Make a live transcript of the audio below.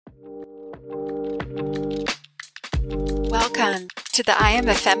Welcome to the I Am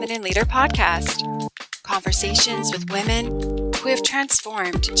a Feminine Leader podcast. Conversations with women who have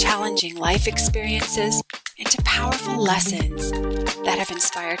transformed challenging life experiences into powerful lessons that have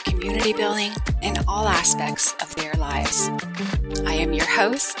inspired community building in all aspects of their lives. I am your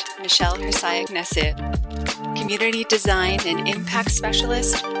host, Michelle Hersayag-Nesib, community design and impact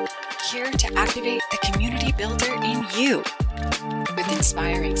specialist, here to activate the community builder in you with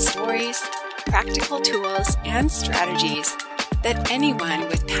inspiring stories, practical tools, and strategies that anyone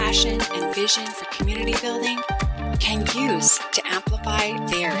with passion and vision for community building can use to amplify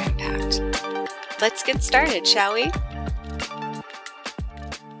their impact. Let's get started, shall we?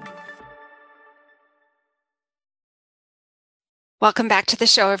 Welcome back to the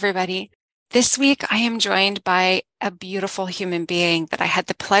show, everybody. This week, I am joined by a beautiful human being that I had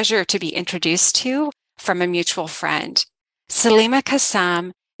the pleasure to be introduced to from a mutual friend. Salimah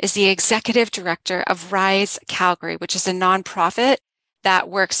Kassam is the executive director of Rise Calgary, which is a nonprofit that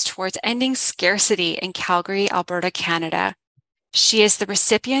works towards ending scarcity in Calgary, Alberta, Canada. She is the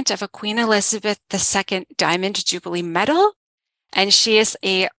recipient of a Queen Elizabeth II Diamond Jubilee Medal, and she is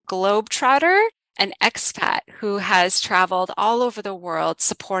a globetrotter, an expat who has traveled all over the world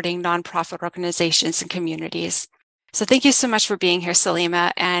supporting nonprofit organizations and communities. So thank you so much for being here,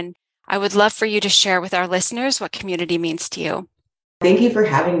 Salimah, and I would love for you to share with our listeners what community means to you. Thank you for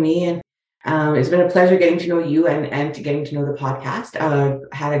having me. And it's been a pleasure getting to know you and to getting to know the podcast.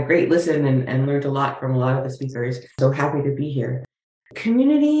 Had a great listen and learned a lot from a lot of the speakers. So happy to be here.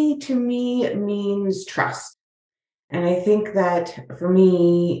 Community to me means trust. And I think that for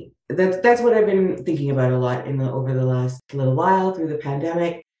me, that's what I've been thinking about a lot over the last little while through the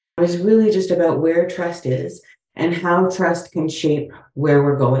pandemic. It's really just about where trust is and how trust can shape where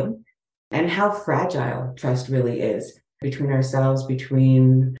we're going and how fragile trust really is. Between ourselves,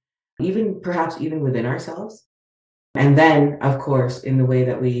 perhaps even within ourselves. And then, of course, in the way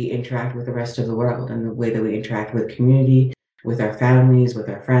that we interact with the rest of the world and the way that we interact with community, with our families, with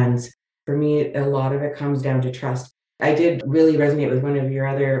our friends. For me, a lot of it comes down to trust. I did really resonate with one of your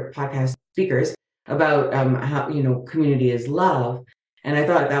other podcast speakers about how, community is love. And I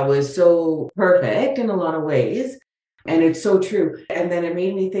thought that was so perfect in a lot of ways. And it's so true. And then it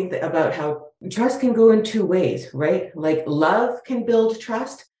made me think about how trust can go in two ways, right? Like love can build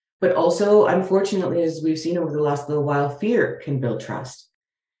trust, but also, unfortunately, as we've seen over the last little while, fear can build trust.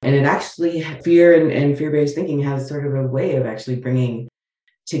 And it actually, fear and fear-based thinking has sort of a way of actually bringing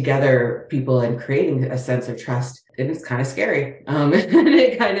together people and creating a sense of trust. And it's kind of scary. And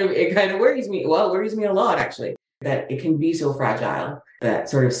it kind of worries me. Well, it worries me a lot, actually, that it can be so fragile.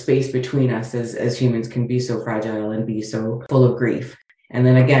 That sort of space between us as humans can be so fragile and be so full of grief. And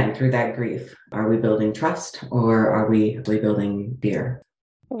then again, through that grief, are we building trust or are we building fear?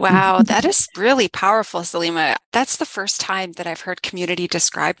 Wow, that is really powerful, Salimah. That's the first time that I've heard community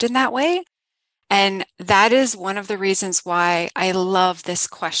described in that way. And that is one of the reasons why I love this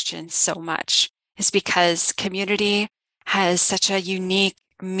question so much, is because community has such a unique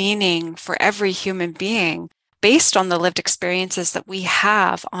meaning for every human being based on the lived experiences that we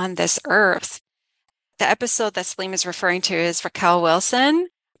have on this earth. The episode that Salimah is referring to is Raquel Wilson.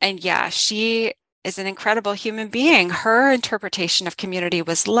 And yeah, she is an incredible human being. Her interpretation of community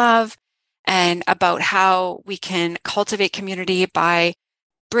was love and about how we can cultivate community by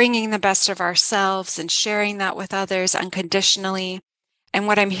bringing the best of ourselves and sharing that with others unconditionally. And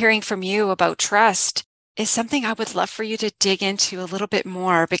what I'm hearing from you about trust is something I would love for you to dig into a little bit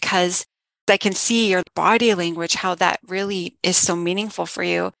more, because I can see your body language, how that really is so meaningful for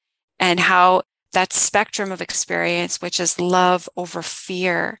you, and how that spectrum of experience, which is love over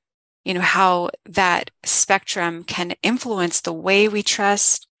fear, how that spectrum can influence the way we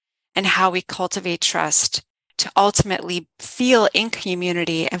trust and how we cultivate trust to ultimately feel in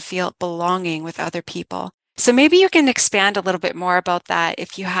community and feel belonging with other people. So maybe you can expand a little bit more about that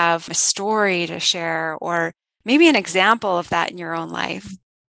if you have a story to share or maybe an example of that in your own life.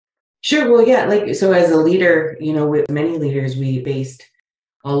 Sure. Well, yeah, so as a leader, with many leaders, we faced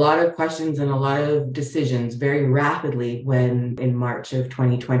a lot of questions and a lot of decisions very rapidly in March of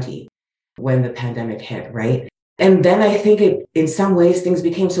 2020, when the pandemic hit, right? And then I think in some ways, things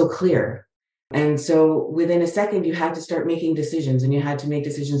became so clear. And so within a second, you had to start making decisions, and you had to make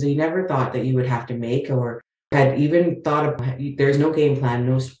decisions that you never thought that you would have to make or had even thought of. There's no game plan,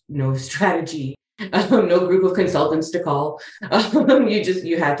 no strategy. No group of consultants to call.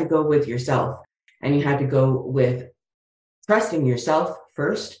 You had to go with yourself, and you had to go with trusting yourself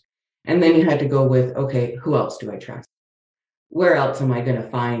first. And then you had to go with, okay, who else do I trust? Where else am I going to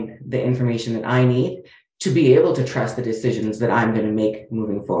find the information that I need to be able to trust the decisions that I'm going to make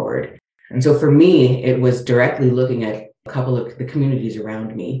moving forward? And so for me, it was directly looking at a couple of the communities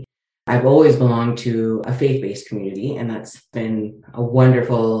around me. I've always belonged to a faith-based community, and that's been a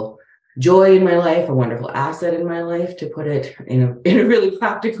wonderful joy in my life, a wonderful asset in my life, to put it in a really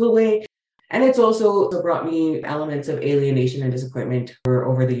practical way. And it's also brought me elements of alienation and disappointment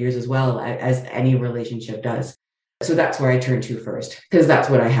over the years as well, as any relationship does. So that's where I turn to first, because that's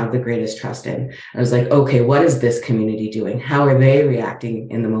what I have the greatest trust in. I was like, okay, what is this community doing? How are they reacting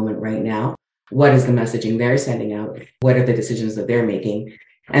in the moment right now? What is the messaging they're sending out? What are the decisions that they're making?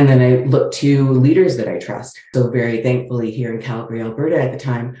 And then I look to leaders that I trust. So very thankfully here in Calgary, Alberta at the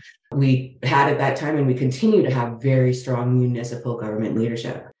time, we had at that time, and we continue to have very strong municipal government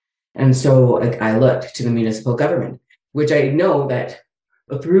leadership. And so I looked to the municipal government, which I know that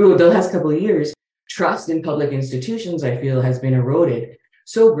through the last couple of years, trust in public institutions, I feel, has been eroded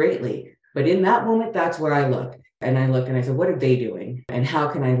so greatly. But in that moment, that's where I looked. And I looked and I said, what are they doing? And how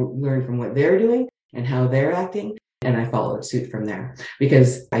can I learn from what they're doing and how they're acting? And I followed suit from there,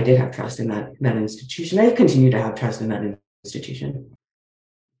 because I did have trust in that institution. I continue to have trust in that institution.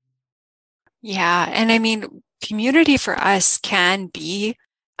 Yeah. And I mean, community for us can be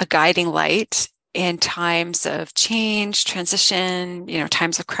a guiding light in times of change, transition,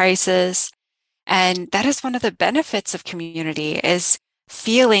 times of crisis. And that is one of the benefits of community, is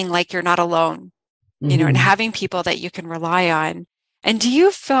feeling like you're not alone, and Mm-hmm. having people that you can rely on. And do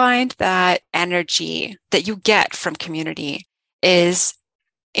you find that energy that you get from community is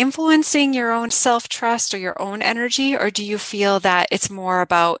influencing your own self-trust or your own energy, or do you feel that it's more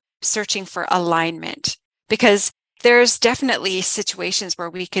about searching for alignment? Because there's definitely situations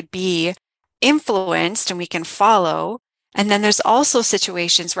where we could be influenced and we can follow. And then there's also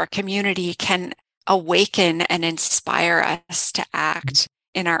situations where community can awaken and inspire us to act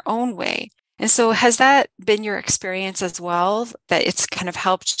in our own way. And so has that been your experience as well, that it's kind of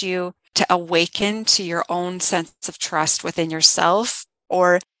helped you to awaken to your own sense of trust within yourself?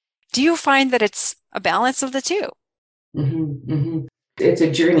 Or do you find that it's a balance of the two? Mm-hmm. Mm-hmm. It's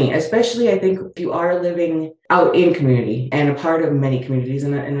a journey, especially I think if you are living out in community and a part of many communities.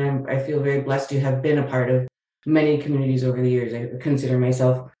 And I feel very blessed to have been a part of many communities over the years. I consider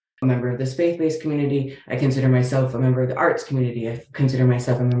myself a member of this faith-based community. I consider myself a member of the arts community. I consider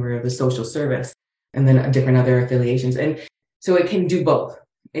myself a member of the social service, and then different other affiliations. And so it can do both.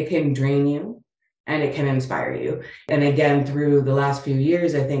 It can drain you and it can inspire you. And again, through the last few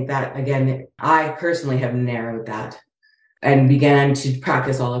years, I think that, again, I personally have narrowed that and began to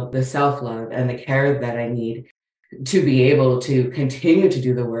practice all of the self-love and the care that I need to be able to continue to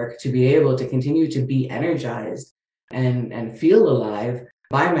do the work, to be able to continue to be energized and feel alive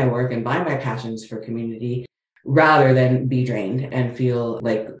by my work and by my passions for community, rather than be drained and feel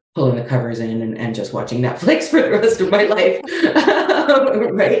like pulling the covers in and just watching Netflix for the rest of my life.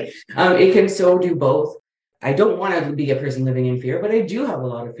 Right? It can so do both. I don't want to be a person living in fear, but I do have a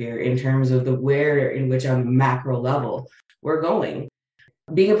lot of fear in terms of the where in which on a macro level we're going.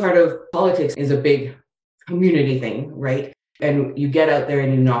 Being a part of politics is a big community thing, right? And you get out there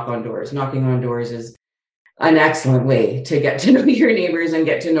and you knock on doors. Knocking on doors is an excellent way to get to know your neighbors and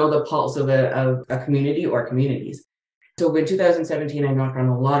get to know the pulse of a community or communities. So in 2017, I knocked on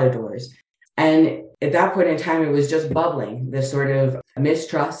a lot of doors. And at that point in time, it was just bubbling, this sort of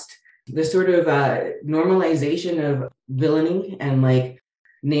mistrust, this sort of normalization of villainy and like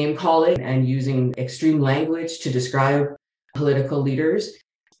name calling and using extreme language to describe political leaders.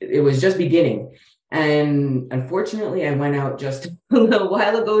 It was just beginning. And unfortunately, I went out just a little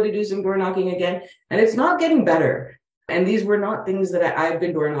while ago to do some door knocking again, and it's not getting better. And these were not things that I've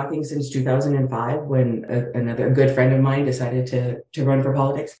been door knocking since 2005, when another good friend of mine decided to run for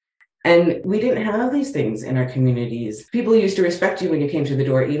politics. And we didn't have these things in our communities. People used to respect you when you came to the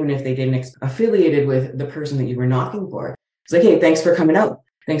door, even if they didn't affiliated with the person that you were knocking for. It's like, hey, thanks for coming out.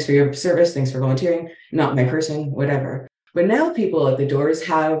 Thanks for your service. Thanks for volunteering. Not my person, whatever. But now people at the doors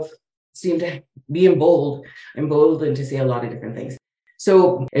seem to be emboldened to say a lot of different things.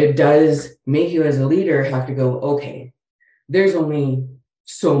 So it does make you as a leader have to go, okay, there's only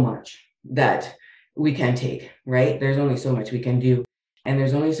so much that we can take, right? There's only so much we can do. And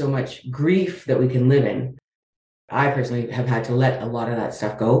there's only so much grief that we can live in. I personally have had to let a lot of that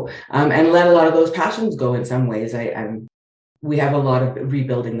stuff go, and let a lot of those passions go in some ways. We have a lot of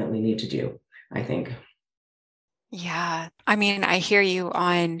rebuilding that we need to do, I think. Yeah. I mean, I hear you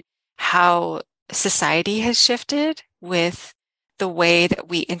on how society has shifted with the way that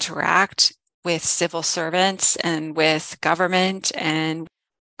we interact with civil servants and with government, and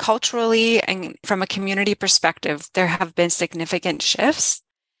culturally and from a community perspective, there have been significant shifts.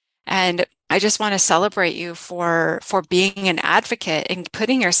 And I just want to celebrate you for being an advocate and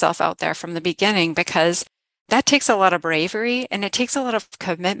putting yourself out there from the beginning, because that takes a lot of bravery and it takes a lot of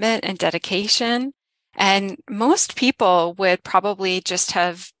commitment and dedication. And most people would probably just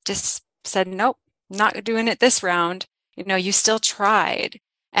said, nope, not doing it this round. You still tried.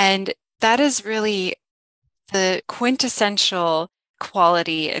 And that is really the quintessential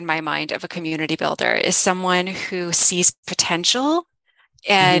quality in my mind of a community builder is someone who sees potential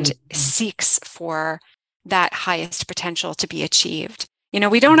and Mhm. seeks for that highest potential to be achieved.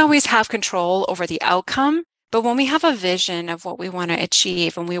 We don't always have control over the outcome, but when we have a vision of what we want to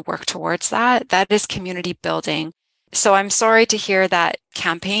achieve and we work towards that, that is community building. So I'm sorry to hear that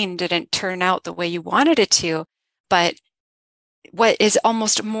campaign didn't turn out the way you wanted it to, but what is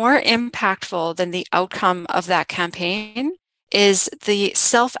almost more impactful than the outcome of that campaign is the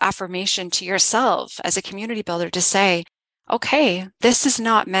self-affirmation to yourself as a community builder to say, okay, this is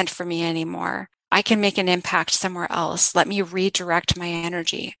not meant for me anymore. I can make an impact somewhere else. Let me redirect my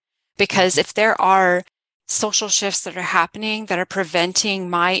energy. Because if there are social shifts that are happening that are preventing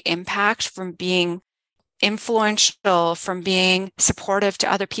my impact from being influential, from being supportive to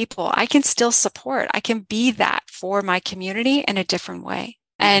other people, I can still support. I can be that for my community in a different way.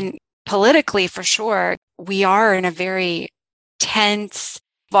 And politically, for sure, we are in a very tense,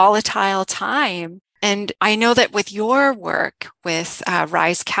 volatile time. And I know that with your work with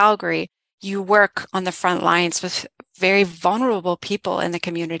Rise Calgary, you work on the front lines with very vulnerable people in the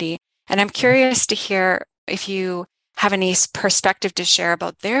community. And I'm curious to hear if you have any perspective to share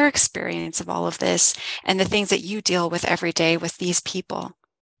about their experience of all of this and the things that you deal with every day with these people.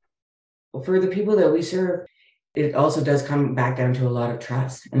 For the people that we serve, it also does come back down to a lot of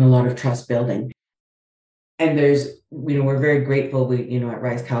trust and a lot of trust building. And we're very grateful, at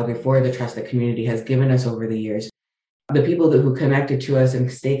Rise Calgary for the trust that community has given us over the years. The people who connected to us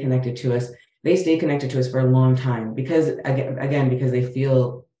and stay connected to us, they stay connected to us for a long time because, again, because they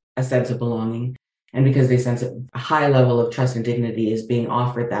feel a sense of belonging and because they sense a high level of trust and dignity is being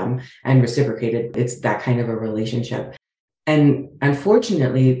offered them and reciprocated. It's that kind of a relationship. And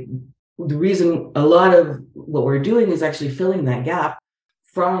unfortunately, the reason a lot of what we're doing is actually filling that gap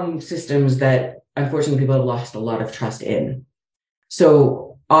from systems that unfortunately people have lost a lot of trust in.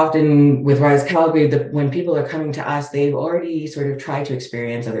 So often with Rise Calgary, when people are coming to us, they've already sort of tried to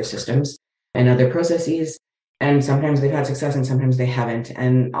experience other systems and other processes. And sometimes they've had success and sometimes they haven't.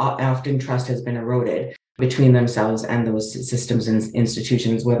 And often trust has been eroded between themselves and those systems and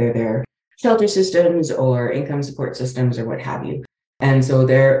institutions, whether they're shelter systems or income support systems or what have you. And so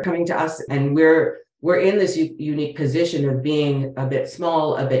they're coming to us and we're in this unique position of being a bit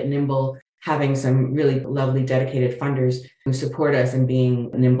small, a bit nimble, having some really lovely dedicated funders who support us in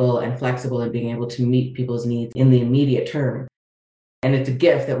being nimble and flexible and being able to meet people's needs in the immediate term. And it's a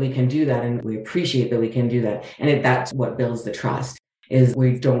gift that we can do that, and we appreciate that we can do that. And that's what builds the trust, is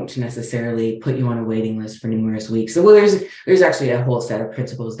we don't necessarily put you on a waiting list for numerous weeks. So there's actually a whole set of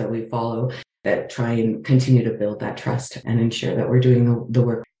principles that we follow that try and continue to build that trust and ensure that we're doing the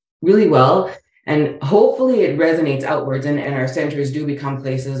work really well. And hopefully it resonates outwards and our centers do become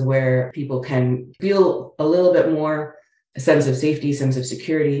places where people can feel a little bit more a sense of safety, sense of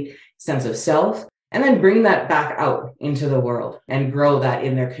security, sense of self, and then bring that back out into the world and grow that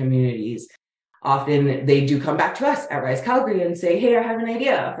in their communities. Often they do come back to us at Rise Calgary and say, hey, I have an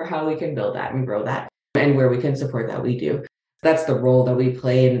idea for how we can build that and grow that and where we can support that, we do. That's the role that we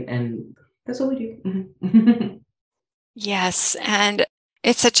play and that's what we do. Yes, and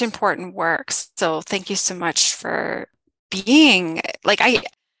it's such important work. So thank you so much for being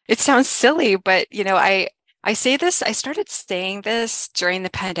it sounds silly, but I say this, I started saying this during the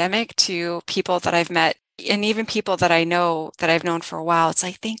pandemic to people that I've met and even people that I know that I've known for a while. It's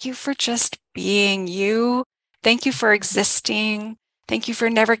like, thank you for just being you. Thank you for existing. Thank you for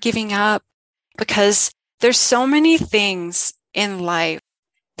never giving up because there's so many things in life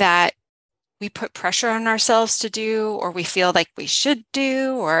that we put pressure on ourselves to do, or we feel like we should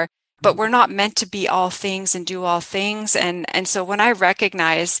do, but we're not meant to be all things and do all things. And so when I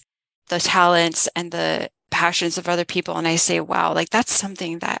recognize the talents and the passions of other people and I say, wow, like that's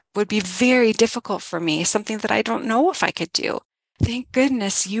something that would be very difficult for me, something that I don't know if I could do. Thank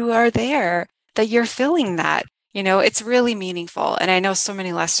goodness you are there, that you're feeling that. It's really meaningful. And I know so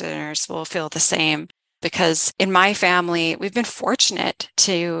many listeners will feel the same because in my family, we've been fortunate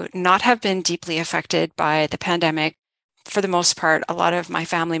to not have been deeply affected by the pandemic. For the most part, a lot of my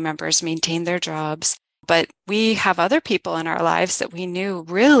family members maintained their jobs, but we have other people in our lives that we knew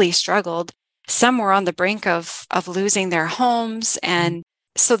really struggled. Some were on the brink of losing their homes. And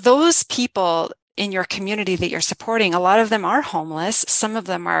so those people in your community that you're supporting, a lot of them are homeless. Some of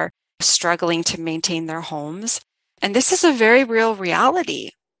them are struggling to maintain their homes. And this is a very real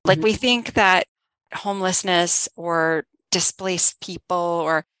reality. Like we think that homelessness or displaced people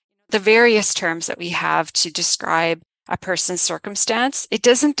or the various terms that we have to describe a person's circumstance, it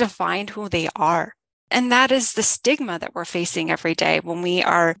doesn't define who they are. And that is the stigma that we're facing every day when we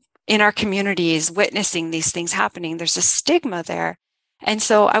are in our communities witnessing these things happening. There's a stigma there. And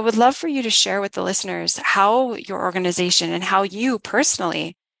so I would love for you to share with the listeners how your organization and how you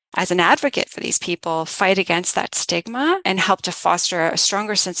personally, as an advocate for these people, fight against that stigma and help to foster a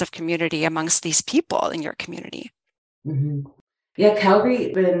stronger sense of community amongst these people in your community. Mm-hmm. Yeah,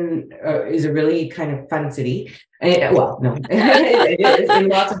 Calgary is a really kind of fun city. Well, no, it is in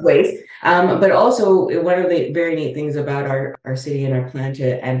lots of ways. But also, one of the very neat things about our city and our plan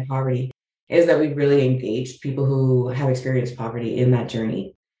to end poverty is that we've really engaged people who have experienced poverty in that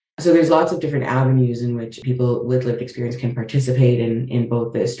journey. So there's lots of different avenues in which people with lived experience can participate in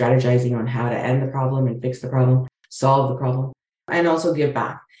both the strategizing on how to end the problem and fix the problem, solve the problem, and also give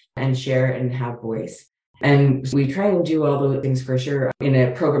back and share and have voice. And we try and do all those things for sure in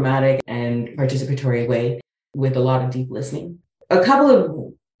a programmatic and participatory way with a lot of deep listening. A couple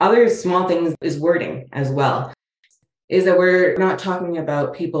of other small things is wording as well, is that we're not talking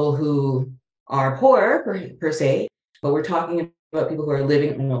about people who are poor per se, but we're talking about people who are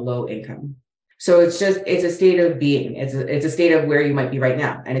living on a low income. So it's a state of being. It's a state of where you might be right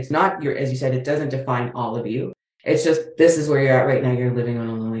now. And it's not as you said, it doesn't define all of you. It's just, this is where you're at right now. You're living on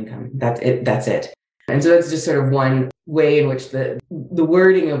a low income. That's it. And so it's just sort of one way in which the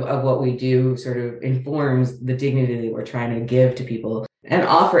wording of what we do sort of informs the dignity that we're trying to give to people and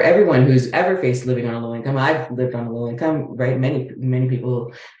offer everyone who's ever faced living on a low income. I've lived on a low income, right? Many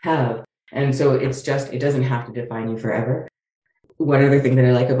people have. And so it doesn't have to define you forever. One other thing that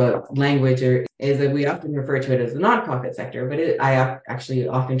I like about language is that we often refer to it as the nonprofit sector, but I actually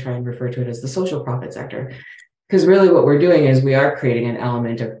often try and refer to it as the social profit sector. Because really what we're doing is we are creating an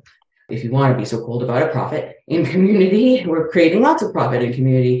element of, if you want to be so cold about a profit in community, we're creating lots of profit in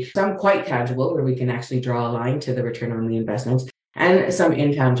community, some quite tangible where we can actually draw a line to the return on the investments, and some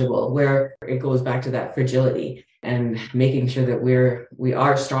intangible where it goes back to that fragility and making sure that we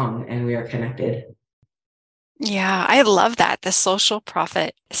are strong and we are connected. Yeah, I love that. The social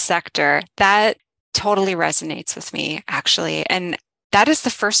profit sector, that totally resonates with me, actually. And that is the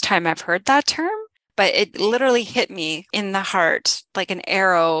first time I've heard that term, but it literally hit me in the heart like an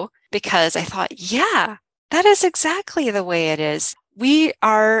arrow because I thought, yeah, that is exactly the way it is. We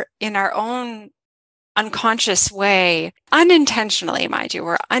are in our own unconscious way, unintentionally, mind you,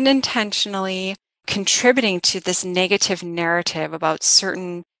 we're unintentionally contributing to this negative narrative about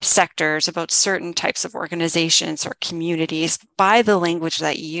certain sectors, about certain types of organizations or communities by the language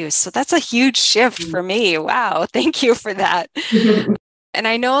that you use. So that's a huge shift for me. Wow. Thank you for that. And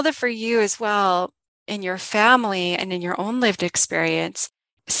I know that for you as well, in your family and in your own lived experience,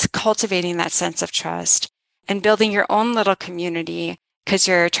 cultivating that sense of trust and building your own little community because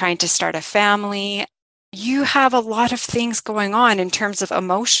you're trying to start a family. You have a lot of things going on in terms of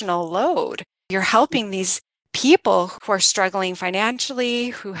emotional load. You're helping these people who are struggling financially,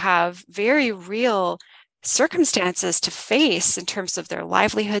 who have very real circumstances to face in terms of their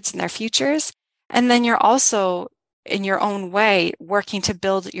livelihoods and their futures. And then you're also, in your own way, working to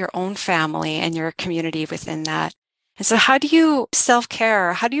build your own family and your community within that. And so how do you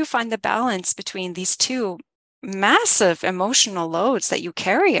self-care? How do you find the balance between these two massive emotional loads that you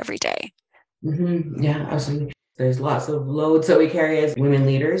carry every day? Mm-hmm. Yeah, absolutely. There's lots of loads that we carry as women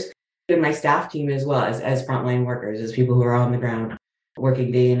leaders and my staff team as well as frontline workers, as people who are on the ground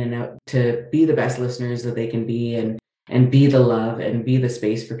working day in and out to be the best listeners that they can be and be the love and be the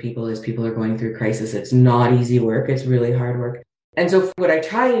space for people as people are going through crisis. It's not easy work. It's really hard work. And so what I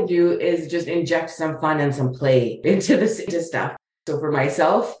try to do is just inject some fun and some play into stuff. So for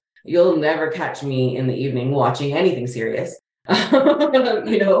myself, you'll never catch me in the evening watching anything serious. I'm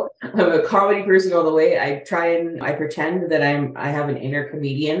a comedy person all the way. I pretend that I have an inner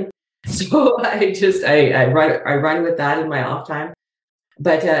comedian. So I run with that in my off time.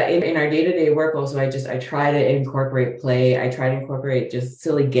 But in our day-to-day work also, I try to incorporate play. I try to incorporate just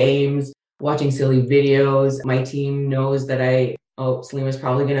silly games, watching silly videos. My team knows that Salimah's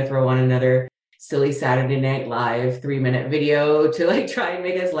probably going to throw on another silly Saturday Night Live 3-minute video to like try and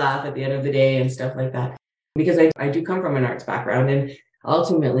make us laugh at the end of the day and stuff like that. Because I do come from an arts background, and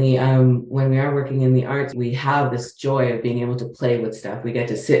ultimately, when we are working in the arts, we have this joy of being able to play with stuff. We get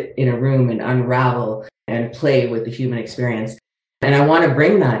to sit in a room and unravel and play with the human experience. And I want to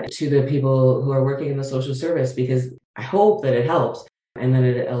bring that to the people who are working in the social service, because I hope that it helps and that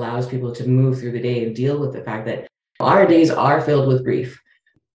it allows people to move through the day and deal with the fact that our days are filled with grief.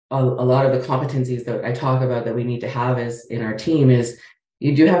 A lot of the competencies that I talk about that we need to have as in our team is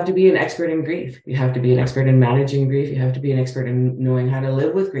You do have to be an expert in grief. You have to be an expert in managing grief. You have to be an expert in knowing how to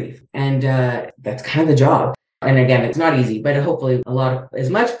live with grief. And that's kind of the job. And again, it's not easy, but hopefully a lot of as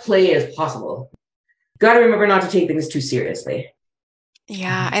much play as possible. Got to remember not to take things too seriously.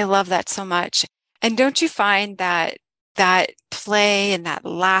 Yeah, I love that so much. And don't you find that that play and that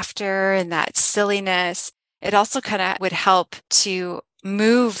laughter and that silliness, it also kind of would help to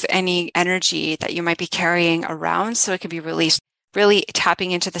move any energy that you might be carrying around so it can be released, really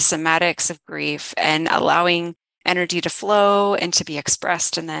tapping into the somatics of grief and allowing energy to flow and to be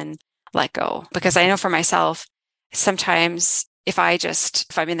expressed and then let go. Because I know for myself, sometimes if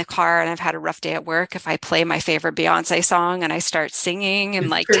I'm in the car and I've had a rough day at work, if I play my favorite Beyonce song and I start singing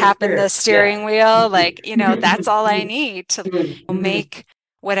and like For tapping the sure. Yeah. steering wheel, like, that's all I need to make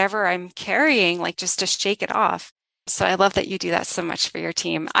whatever I'm carrying, like just to shake it off. So I love that you do that so much for your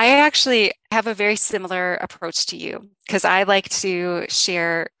team. I actually have a very similar approach to you because I like to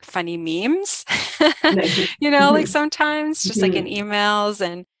share funny memes, like sometimes just like in emails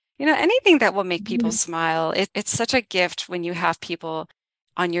and anything that will make people smile. It's such a gift when you have people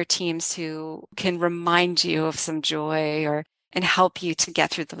on your teams who can remind you of some joy and help you to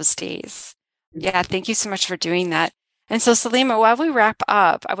get through those days. Yeah, thank you so much for doing that. And so, Salimah, while we wrap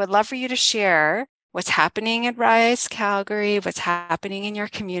up, I would love for you to share what's happening at Rise Calgary, what's happening in your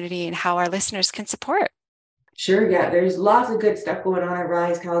community, and how our listeners can support. Sure, yeah. There's lots of good stuff going on at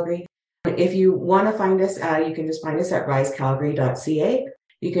Rise Calgary. If you want to find us, you can just find us at risecalgary.ca.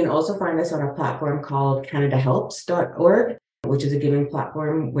 You can also find us on a platform called canadahelps.org, which is a giving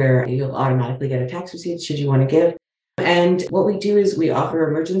platform where you'll automatically get a tax receipt should you want to give. And what we do is we offer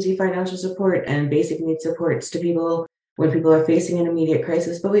emergency financial support and basic needs supports to people when people are facing an immediate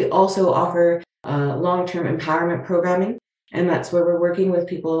crisis. But we also offer long-term empowerment programming. And that's where we're working with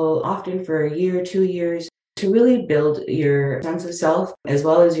people often for a year, 2 years, to really build your sense of self as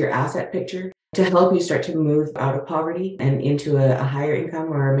well as your asset picture to help you start to move out of poverty and into a higher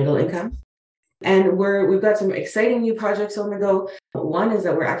income or a middle income. And we've got some exciting new projects on the go. One is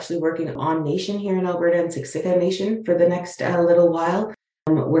that we're actually working on Nation here in Alberta and Siksika Nation for the next little while.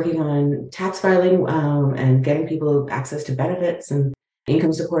 Working on tax filing and getting people access to benefits and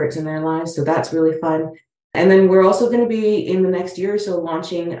income supports in their lives. So that's really fun. And then we're also going to be in the next year or so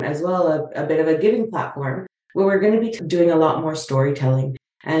launching as well a bit of a giving platform where we're going to be doing a lot more storytelling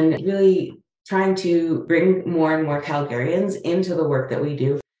and really trying to bring more and more Calgarians into the work that we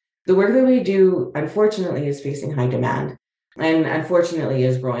do. The work that we do, unfortunately, is facing high demand and unfortunately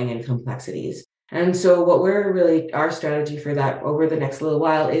is growing in complexities. And so our strategy for that over the next little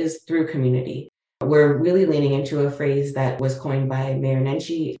while is through community. We're really leaning into a phrase that was coined by Mayor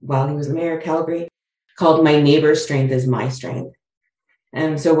Nenshi while he was the mayor of Calgary, called "My neighbor's strength is my strength."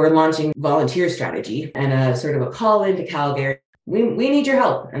 And so we're launching volunteer strategy and a sort of a call into Calgary. We need your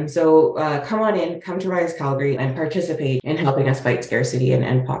help. And so come on in, come to Rise Calgary and participate in helping us fight scarcity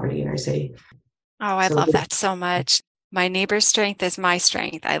and poverty in our city. Oh, I love that so much. My neighbor's strength is my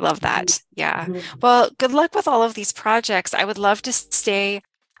strength. I love that. Yeah. Mm-hmm. Well, good luck with all of these projects. I would love to stay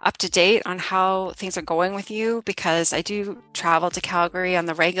up to date on how things are going with you because I do travel to Calgary on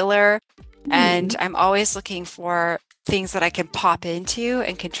the regular and I'm always looking for things that I can pop into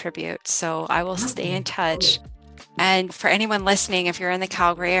and contribute. So I will stay in touch. And for anyone listening, if you're in the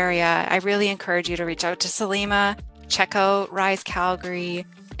Calgary area, I really encourage you to reach out to Salimah, check out Rise Calgary,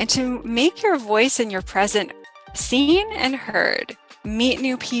 and to make your voice and your presence seen and heard. Meet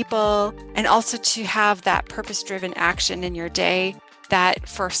new people, and also to have that purpose-driven action in your day that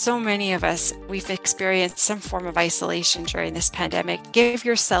for so many of us, we've experienced some form of isolation during this pandemic. Give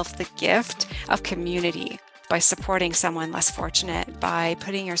yourself the gift of community by supporting someone less fortunate, by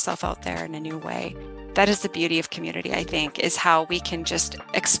putting yourself out there in a new way. That is the beauty of community, I think, is how we can just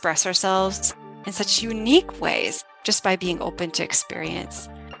express ourselves in such unique ways just by being open to experience.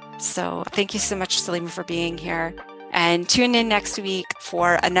 So thank you so much, Salimah, for being here. And tune in next week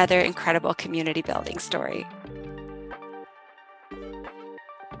for another incredible community building story.